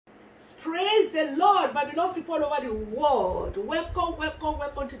Praise the Lord, my beloved people all over the world. Welcome, welcome,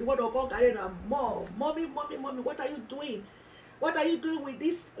 welcome to the word of God. And more. Mommy, what are you doing? What are you doing with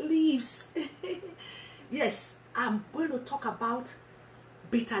these leaves? Yes, I'm going to talk about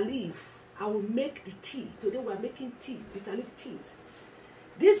bitter leaf. I will make the tea. Today we are making tea, bitter leaf teas.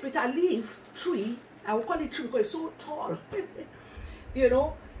 This bitter leaf tree, I will call it tree because it's so tall. You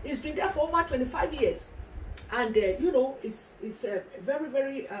know, it's been there for over 25 years. And, you know, it's very,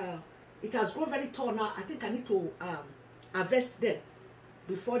 very, it has grown very tall now. I think I need to harvest them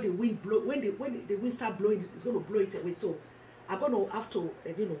before the wind blow. When the wind start blowing, it's going to blow it away. So I'm going to have to,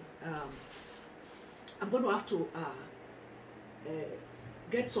 you know, I'm going to have to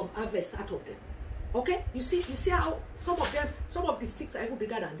get some harvest out of them. Okay, you see how some of the sticks are even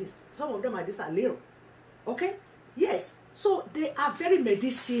bigger than this. Some of them are this are little. Okay, yes. So they are very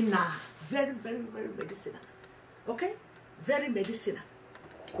medicinal, very, very, very medicinal. Okay, very medicinal.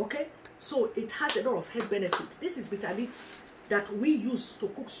 Okay, so it has a lot of health benefits. This is bitter leaf that we use to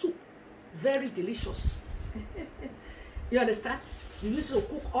cook soup. Very delicious. You understand? You use it to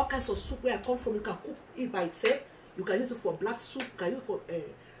cook all kinds of soup. Where I come from, you can cook it by itself. You can use it for black soup. You can use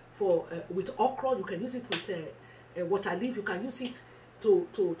it for with okra. You can use it with water leaf. You can use it to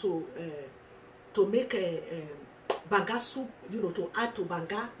make banga soup. You know, to add to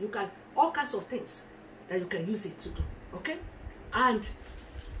banga. You can all kinds of things that you can use it to do. Okay, and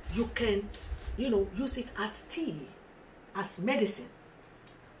you can, you know, use it as tea, as medicine.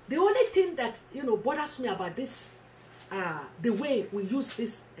 The only thing that, you know, bothers me about this, the way we use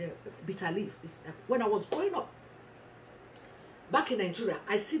this bitter leaf is when I was growing up back in Nigeria,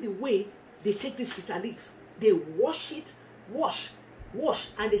 I see the way they take this bitter leaf. They wash it, wash,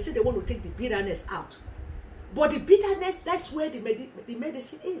 and they say they want to take the bitterness out. But the bitterness, that's where the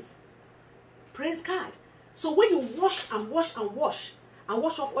medicine is. Praise God. So when you wash and wash and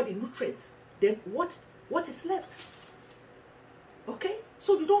wash off all the nutrients, then what is left? Okay?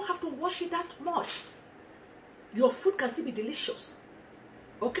 So you don't have to wash it that much. Your food can still be delicious.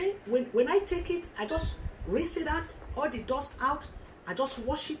 Okay? When I take it, I just rinse it out, all the dust out. I just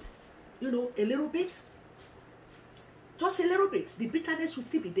wash it, you know, a little bit. Just a little bit. The bitterness will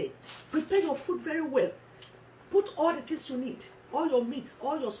still be there. Prepare your food very well. Put all the things you need. All your meats,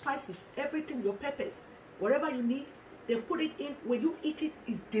 all your spices, everything, your peppers, whatever you need, then put it in. When you eat it,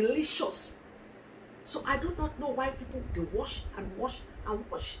 it's delicious. So I do not know why people, they wash and wash and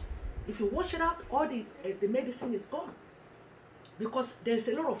wash. If you wash it out, all the medicine is gone. Because there's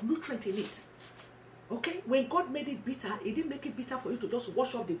a lot of nutrient in it. Okay? When God made it bitter, He didn't make it bitter for you to just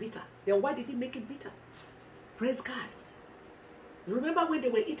wash off the bitter. Then why did He make it bitter? Praise God. You remember when they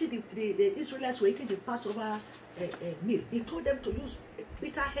were eating, the Israelites were eating the Passover meal. He told them to use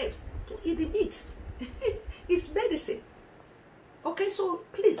bitter herbs to eat the meat. It's medicine. Okay, so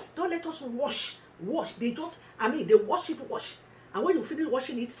please don't let us wash. They just, they wash it. And when you finish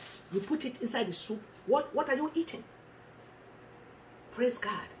washing it, you put it inside the soup. What are you eating? Praise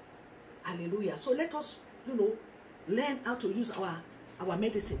God. Hallelujah. So let us, you know, learn how to use our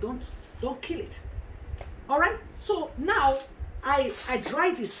medicine. Don't kill it. All right. So now I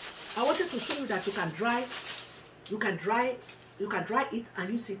dry this. I wanted to show you that you can dry it and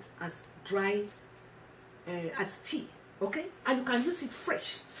use it as dry as tea. Okay, and you can use it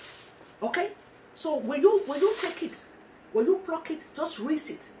fresh. Okay, so when you take it, when you pluck it, just rinse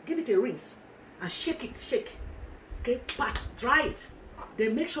it, give it a rinse, and shake. Okay, but dry it.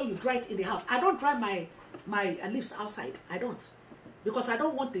 Then make sure you dry it in the house. I don't dry my leaves outside. I don't, because I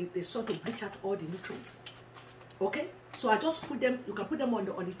don't want the sun to bleach out all the nutrients. Okay, so I just put them. You can put them on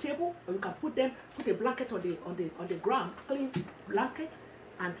the table, or you can put a blanket on the ground, clean blanket,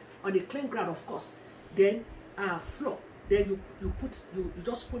 and on the clean ground, of course. Then floor. Then you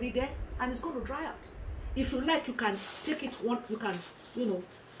just put it there, and it's going to dry out. If you like, you can take it you can, you know,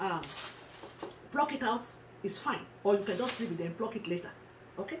 pluck it out. It's fine, or you can just leave it there and pluck it later.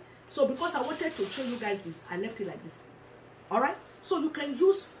 Okay. So because I wanted to show you guys this, I left it like this. All right. So you can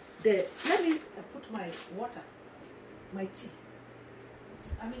use let me put my water, my tea.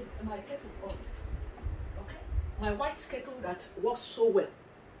 My kettle on. Okay. My white kettle that works so well.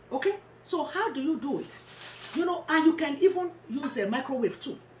 Okay. So how do you do it? You know, and you can even use a microwave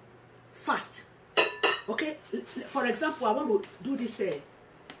too. Fast. Okay. For example, I want to do this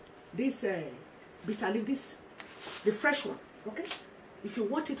bitter leaf, the fresh one. Okay. If you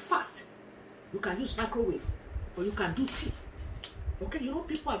want it fast, you can use microwave, or you can do tea. Okay. You know,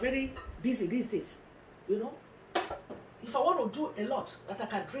 people are very busy these days. You know, if I want to do a lot that I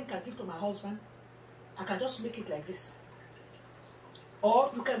can drink and give to my husband, I can just make it like this.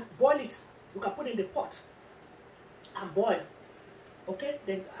 Or you can boil it. You can put it in the pot and boil. Okay,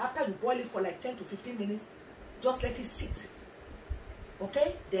 then after you boil it for like 10 to 15 minutes, just let it sit.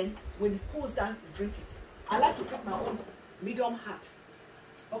 Okay, then when it cools down, you drink it. I like to take my own medium hot.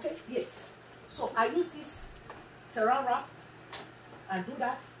 Okay, yes. So I use this saran wrap and do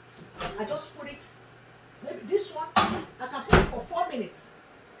that. I just put it, maybe this one, I can put it for 4 minutes.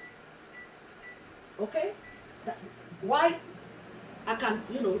 Okay, why I can,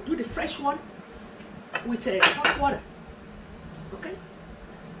 you know, do the fresh one with hot water. Okay,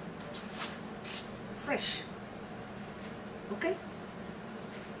 fresh. Okay,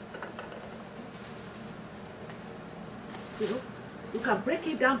 you know, you can break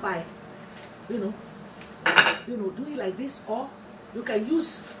it down by, you know, do it like this, or you can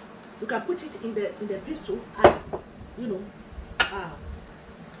put it in the pistol and, you know,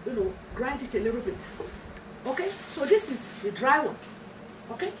 grind it a little bit. Okay, so this is the dry one.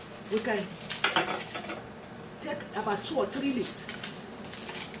 Okay, we can take about 2 or 3 leaves.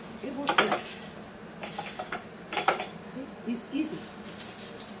 Even see, it's easy.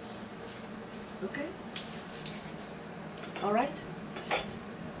 Okay, all right.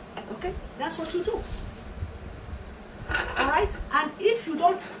 Okay, that's what you do. All right, and if you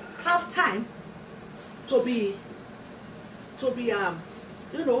don't have time to be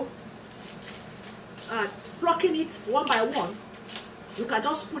you know, plucking it one by one, you can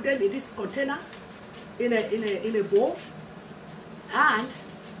just put them in this container, in a bowl, and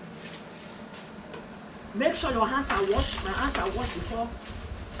make sure your hands are washed. My hands are washed before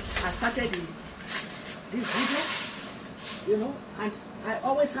I started this video, you know, and I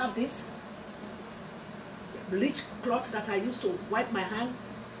always have this bleach cloth that I use to wipe my hand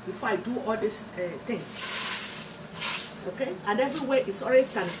before I do all these things. Okay, and everywhere is already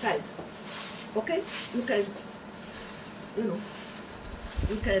sanitized. Okay, you can, you know,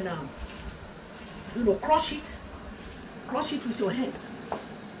 crush it with your hands.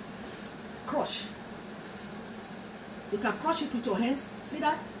 Crush. You can crush it with your hands. See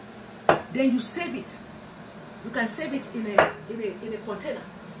that? Then you save it. You can save it in a container.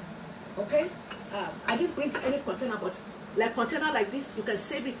 Okay. I didn't bring any container, but like container like this, you can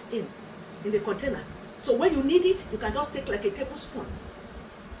save it in the container. So when you need it, you can just take like a tablespoon,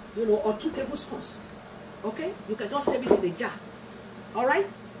 you know, or 2 tablespoons. Okay, you can just save it in the jar. All right,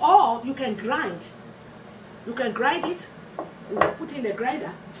 or you can grind. You can grind it. You can put in a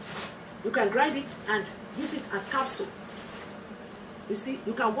grinder. You can grind it and use it as capsule. You see,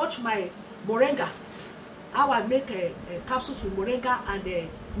 you can watch my moringa, how I make capsules with moringa and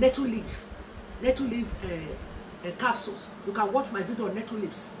nettle leaf. Nettle leaf capsules. You can watch my video on nettle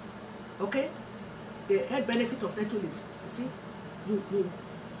leaves. Okay, the health benefit of nettle leaf. You see,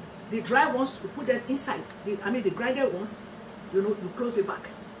 the dry ones, you put them inside. The grinded ones, you know, you close it back.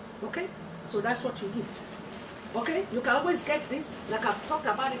 Okay, so that's what you do. Okay, you can always get this, like I've talked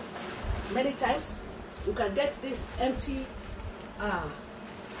about it many times. You can get this empty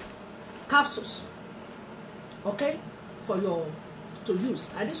capsules. Okay, for your to use,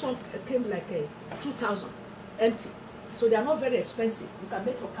 and this one came like a 2,000 empty, so they are not very expensive. You can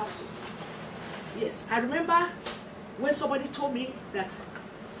make your capsules. Yes, I remember when somebody told me that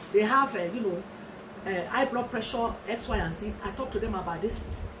they have you know, high blood pressure, X, Y, and Z. I talked to them about this.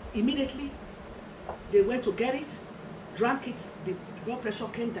 Immediately they went to get it, drank it, the blood pressure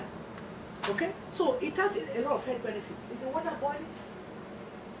came down. Okay, so it has a lot of health benefits. Is the water boiling?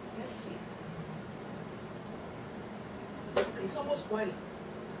 Let's see. It's almost boiling.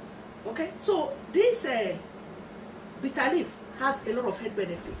 Okay, so this Bitterleaf has a lot of health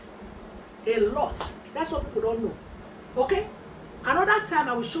benefits. A lot. That's what people don't know. Okay, another time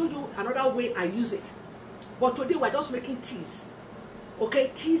I will show you another way I use it. But today we're just making teas.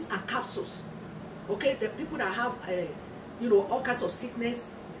 Okay, teas and capsules. Okay, the people that have you know, all kinds of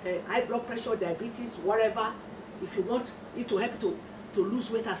sickness, high blood pressure, diabetes, whatever. If you want it to help you to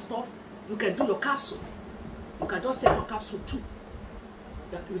lose weight and stuff, you can do your capsule. You can just take your capsule too.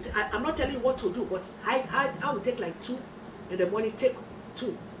 I'm not telling you what to do, but I will take like 2 in the morning, take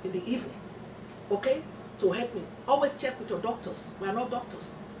 2 in the evening. Okay, to help me. Always check with your doctors. We are not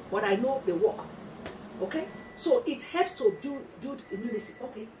doctors, but I know they work. Okay, so it helps to build immunity.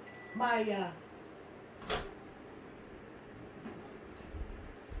 Okay, my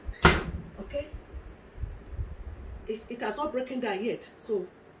okay, it has not broken down yet, so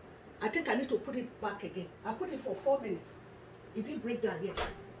I think I need to put it back again. I put it for 4 minutes. It didn't break down yet.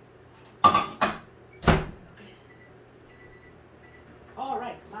 Okay. All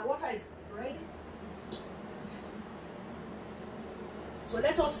right, my water is ready. So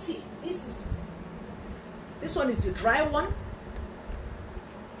let us see. This one is the dry one.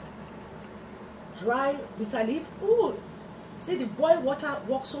 Dry bitter leaf. Ooh, See, the boiled water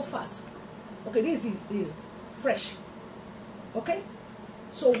works so fast. Okay, this is the fresh. Okay,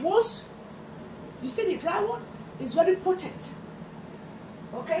 so once you see the dry one is very potent.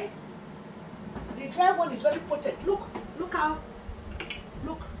 Okay, the dry one is very potent. Look how,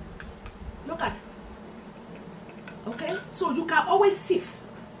 look at. Okay, so you can always sieve.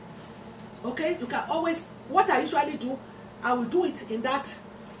 Okay, you can always, what I usually do, I will do it in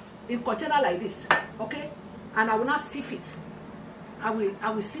container like this. Okay, and I will not sieve it. I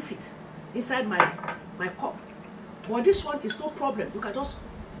will sieve it inside my cup. But this one is no problem. You can just,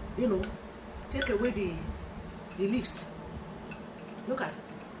 you know, take away the leaves. Look at it.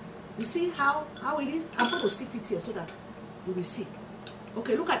 You see how it is? I'm going to sieve it here so that you will see.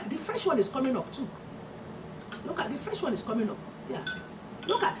 Okay, look at the fresh one is coming up too. Look at the fresh one is coming up. Yeah,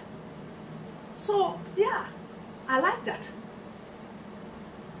 look at. So yeah, I like that.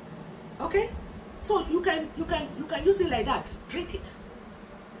 Okay, so you can use it like that. Drink it.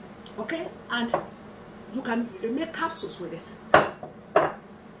 Okay, and you can make capsules with it.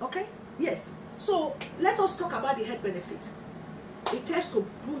 Okay, yes. So let us talk about the health benefit. It helps to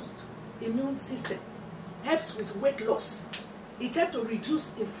boost immune system, helps with weight loss. It helps to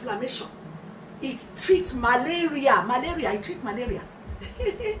reduce inflammation. It treats malaria. It treats malaria.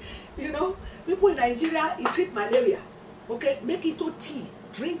 You know, people in Nigeria, it treats malaria. Okay, make it to tea,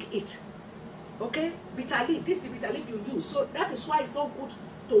 drink it. Okay, Bitterleaf. This is the Bitterleaf you use. So that is why it's not good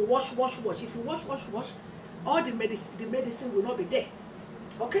to wash. If you wash, all the medicine will not be there.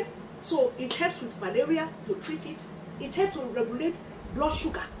 Okay, so it helps with malaria, to treat it. It helps to regulate blood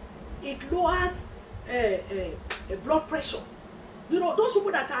sugar. It lowers blood pressure. You know, those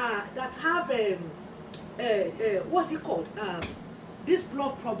people that have what's it called? This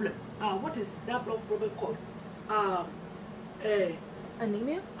blood problem. What is that blood problem called?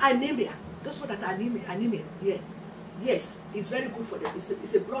 Anemia. Anemia. Those people that are anemia. Yeah. Yes, it's very good for them.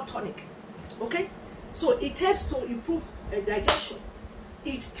 It's a blood tonic. Okay, so it helps to improve digestion.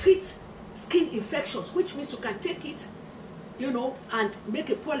 It treats skin infections, which means you can take it, you know, and make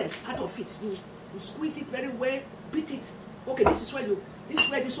a polish out of it. You squeeze it very well, beat it. Okay, this is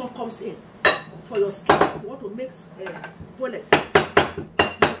where this one comes in for your skin. If you want to make polish,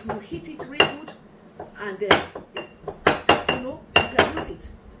 you heat it really good, and you know, you can use it.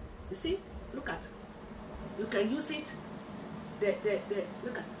 You see, look at. You can use it.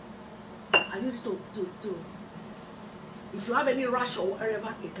 Look at. I use it to. If you have any rash or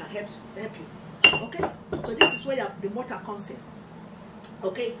whatever, it can help you. Okay, so this is where the water comes in.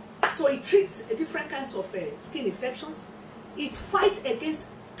 Okay, so it treats different kinds of skin infections. It fights against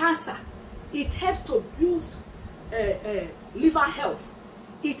cancer. It helps to boost liver health.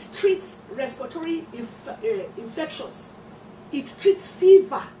 It treats respiratory infections. It treats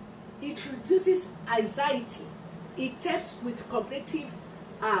fever. It reduces anxiety. It helps with cognitive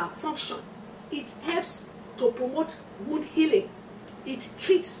function. It helps to promote wound healing. It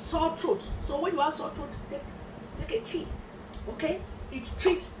treats sore throat. So when you have sore throat, take a tea. Okay? It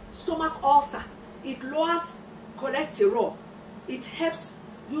treats stomach ulcer. It lowers cholesterol. It helps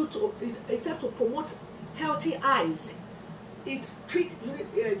you to promote healthy eyes. It treats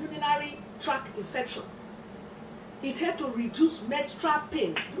urinary tract infection. It helps to reduce menstrual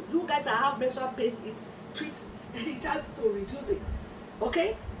pain. You guys that have menstrual pain, it helps to reduce it.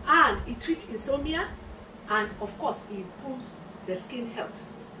 Okay? And it treats insomnia, and of course it improves the skin health.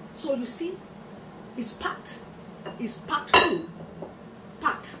 So you see, it's packed. It's packed full.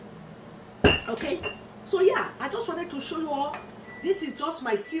 Packed. Okay? So yeah, I just wanted to show you all. This is just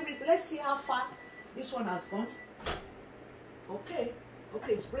my series. Let's see how far this one has gone. Okay.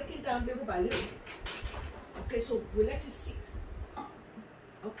 Okay, it's breaking down little by little. Okay, so we let it sit.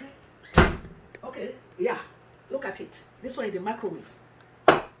 Okay. Okay, yeah. Look at it. This one in the microwave.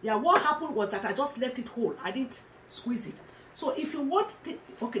 Yeah, what happened was that I just left it whole. I didn't squeeze it. So if you want,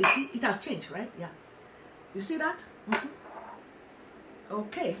 okay, see, it has changed, right? Yeah. You see that? Mm-hmm.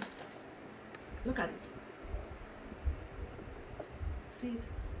 Okay. Look at it. See it?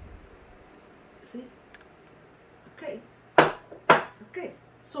 See? Okay. Okay.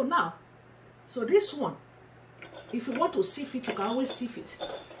 So now, so this one, if you want to sieve it, you can always sieve it.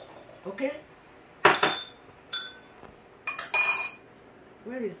 Okay?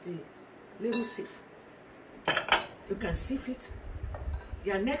 Where is the little sieve? You can sieve it.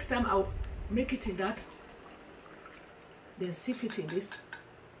 Yeah, next time I'll make it in that. Then sieve it in this.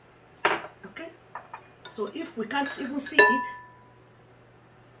 Okay? So if we can't even see it,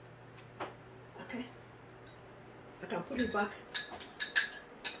 okay, I can put it back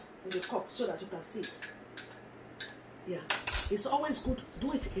in the cup so that you can see it. Yeah, it's always good to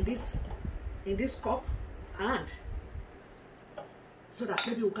do it in this cup, and so that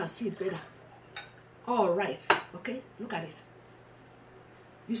maybe you can see it better. All right, okay, look at it.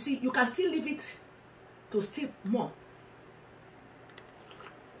 You see, you can still leave it to steep more.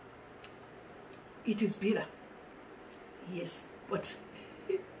 It is bitter, yes, but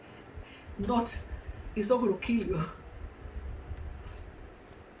it's not going to kill you.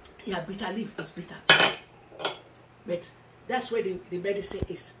 Yeah, bitter leaf is bitter, but that's where the medicine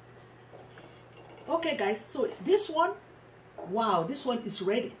is. Okay, guys, so this one, wow, this one is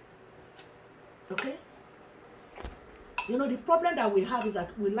ready. Okay, you know, the problem that we have is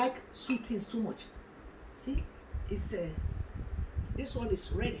that we like sweet things too much. See, it's this one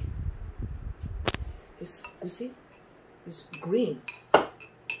is ready. It's, you see, it's green,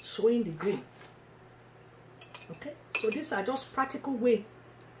 showing the green. Okay, so these are just practical way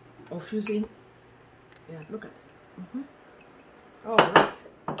of using. Yeah, look at it. All right,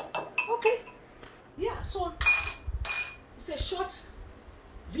 okay, yeah, so it's a short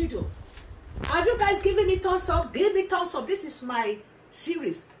video. Have you guys given me thumbs up? Give me thumbs up. This is my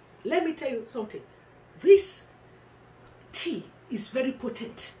series. Let me tell you something. This tea is very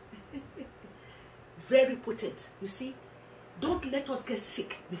potent. Very potent. You see, don't let us get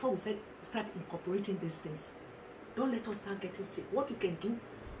sick before we start incorporating these things. Don't let us start getting sick. What you can do,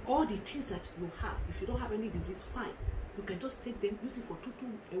 all the things that you have, if you don't have any disease, fine. You can just take them, use it for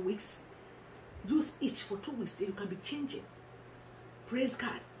two weeks. Use each for 2 weeks, then you can be changing. Praise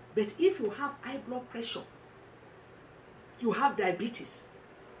God. But if you have high blood pressure, you have diabetes,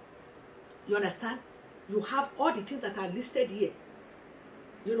 you understand? You have all the things that are listed here.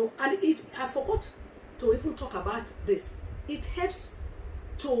 You know, and I forgot to even talk about this. It helps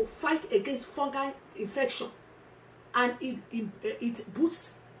to fight against fungal infection, and it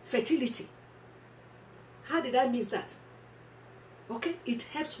boosts fertility. How did I miss that? Okay, it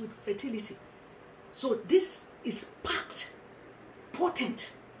helps with fertility. So this is packed,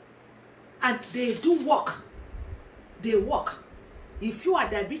 potent, and they do work. They work. If you are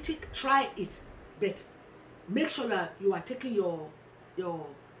diabetic, try it, but make sure that you are taking your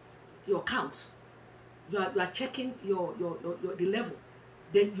count. You are checking the level.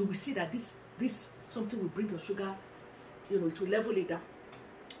 Then you will see that this something will bring your sugar, you know, to level it down.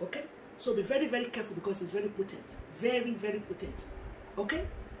 Okay, so be very, very careful because it's very potent, very, very potent. Okay,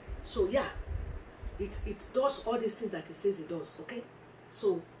 so yeah, it does all these things that it says it does. Okay,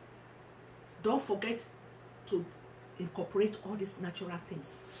 so don't forget to incorporate all these natural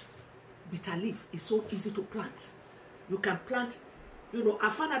things. Bitter leaf is so easy to plant. You can plant, you know, I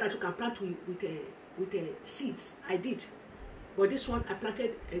found out that you can plant with seeds. I did, but this one I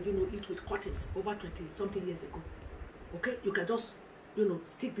planted, you know, it with cuttings over 20-something years ago. Okay, you can just, you know,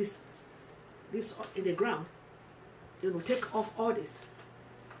 stick this in the ground, you know, take off all this,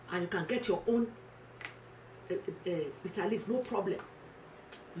 and you can get your own bitter leaf, no problem.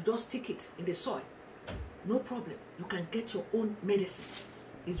 You just stick it in the soil, no problem. You can get your own medicine.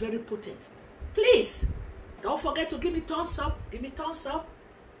 It's very potent. Please don't forget to give me thumbs up,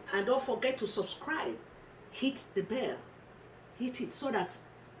 and don't forget to subscribe. Hit the bell, hit it, so that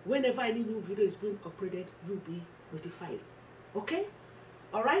whenever any new video is being uploaded, you'll be notified. Okay,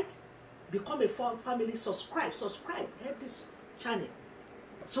 all right, become a family. Subscribe, help this channel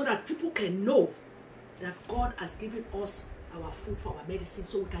so that people can know that God has given us our food for our medicine,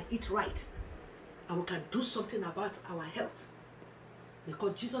 so we can eat right and we can do something about our health,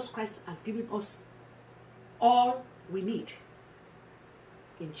 because Jesus Christ has given us all we need.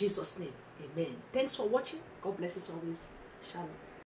 In Jesus' name, amen. Thanks for watching. God bless us always. Shalom.